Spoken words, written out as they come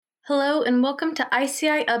Hello and welcome to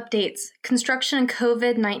ICI Updates, Construction and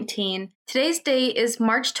COVID-19. Today's date is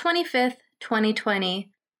March 25th, 2020.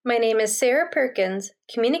 My name is Sarah Perkins,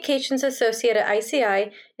 Communications Associate at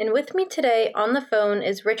ICI, and with me today on the phone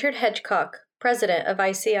is Richard Hedgecock, President of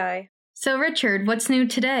ICI. So Richard, what's new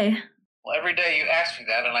today? Well, every day you ask me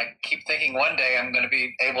that, and I keep thinking one day I'm going to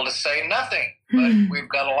be able to say nothing. But we've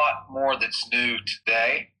got a lot more that's new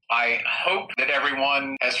today. I hope that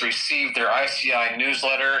everyone has received their ICI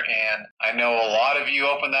newsletter, and I know a lot of you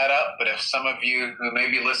open that up, but if some of you who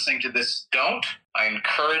may be listening to this don't, I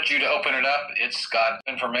encourage you to open it up. It's got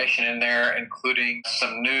information in there, including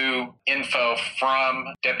some new info from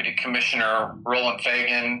Deputy Commissioner Roland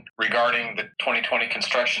Fagan regarding the 2020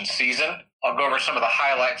 construction season. I'll go over some of the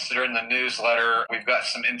highlights that are in the newsletter. We've got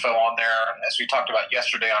some info on there, as we talked about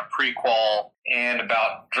yesterday, on pre-qual and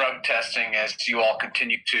about drug testing as you all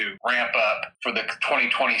continue to ramp up for the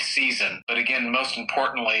 2020 season. But again, most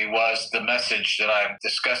importantly was the message that I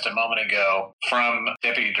discussed a moment ago from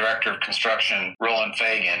Deputy Director of Construction, Roland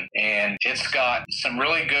Fagan. And it's got some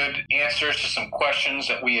really good answers to some questions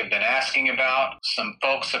that we have been asking about. Some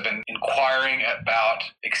folks have been inquiring about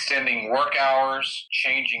extending work hours,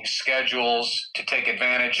 changing schedules to take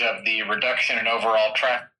advantage of the reduction in overall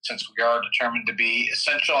traffic, since we are determined to be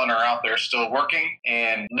essential and are out there still working.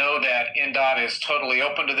 And know that NDOT is totally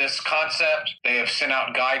open to this concept. They have sent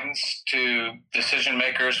out guidance to decision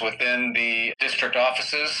makers within the district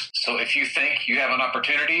offices. So if you think you have an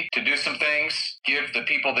opportunity to do some things, give the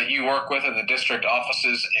people that you work with in the district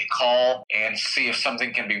offices a call and see if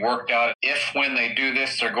something can be worked out. If when they do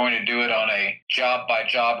this, they're going to do it on a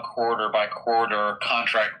job-by-job, quarter-by-quarter,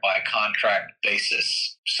 contract-by-contract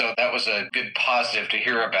basis. So that was a good positive to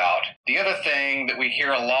hear about. The other thing that we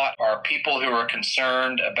hear a lot are people who are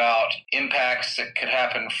concerned about impacts that could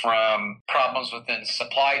happen from problems within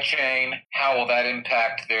supply chain. How will that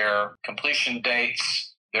impact their completion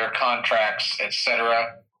dates, their contracts,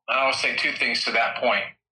 etc.? And I will say two things to that point.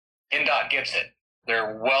 NDOT gets it.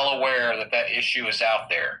 They're well aware that that issue is out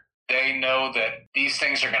there. They know that these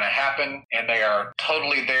things are going to happen, and they are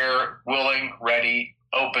totally there, willing, ready,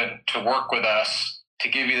 open to work with us to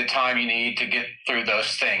give you the time you need to get through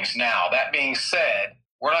those things. Now, that being said,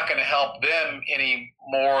 we're not going to help them any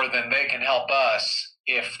more than they can help us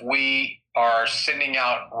if we are sending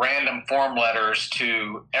out random form letters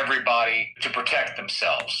to everybody to protect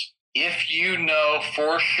themselves. If you know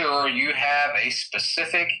for sure you have a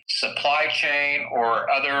specific supply chain or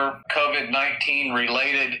other COVID-19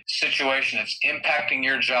 related situation that's impacting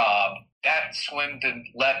your job, that's when to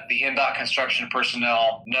let the NDOT construction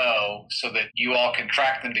personnel know so that you all can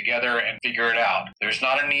track them together and figure it out. There's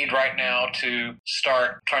not a need right now to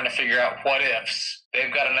start trying to figure out what ifs.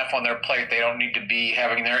 They've got enough on their plate. They don't need to be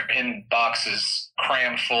having their inboxes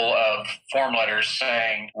crammed full of form letters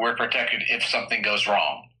saying we're protected if something goes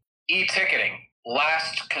wrong. E-ticketing.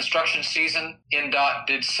 Last construction season, NDOT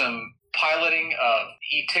did some piloting of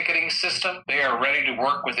e-ticketing system. They are ready to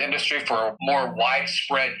work with industry for a more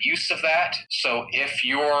widespread use of that. So if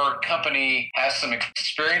your company has some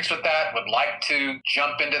experience with that, would like to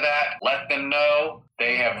jump into that, let them know.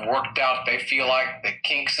 They have worked out, they feel like, the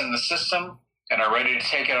kinks in the system and are ready to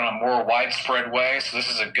take it on a more widespread way. So this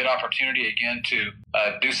is a good opportunity, again, to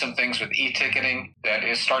do some things with e-ticketing that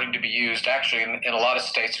is starting to be used actually in a lot of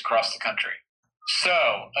states across the country.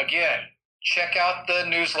 So again, check out the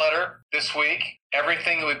newsletter this week.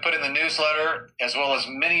 Everything that we put in the newsletter, as well as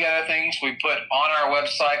many other things we put on our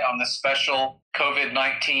website on the special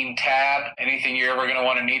COVID-19 tab. Anything you're ever going to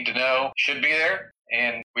want to need to know should be there.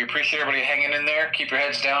 And we appreciate everybody hanging in there. Keep your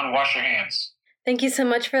heads down and wash your hands. Thank you so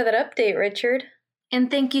much for that update, Richard. And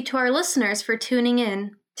thank you to our listeners for tuning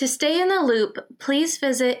in. To stay in the loop, please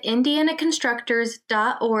visit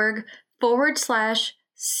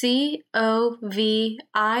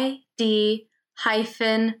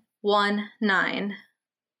indianaconstructors.org/COVID-19.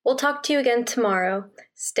 We'll talk to you again tomorrow.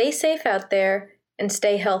 Stay safe out there and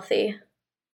stay healthy.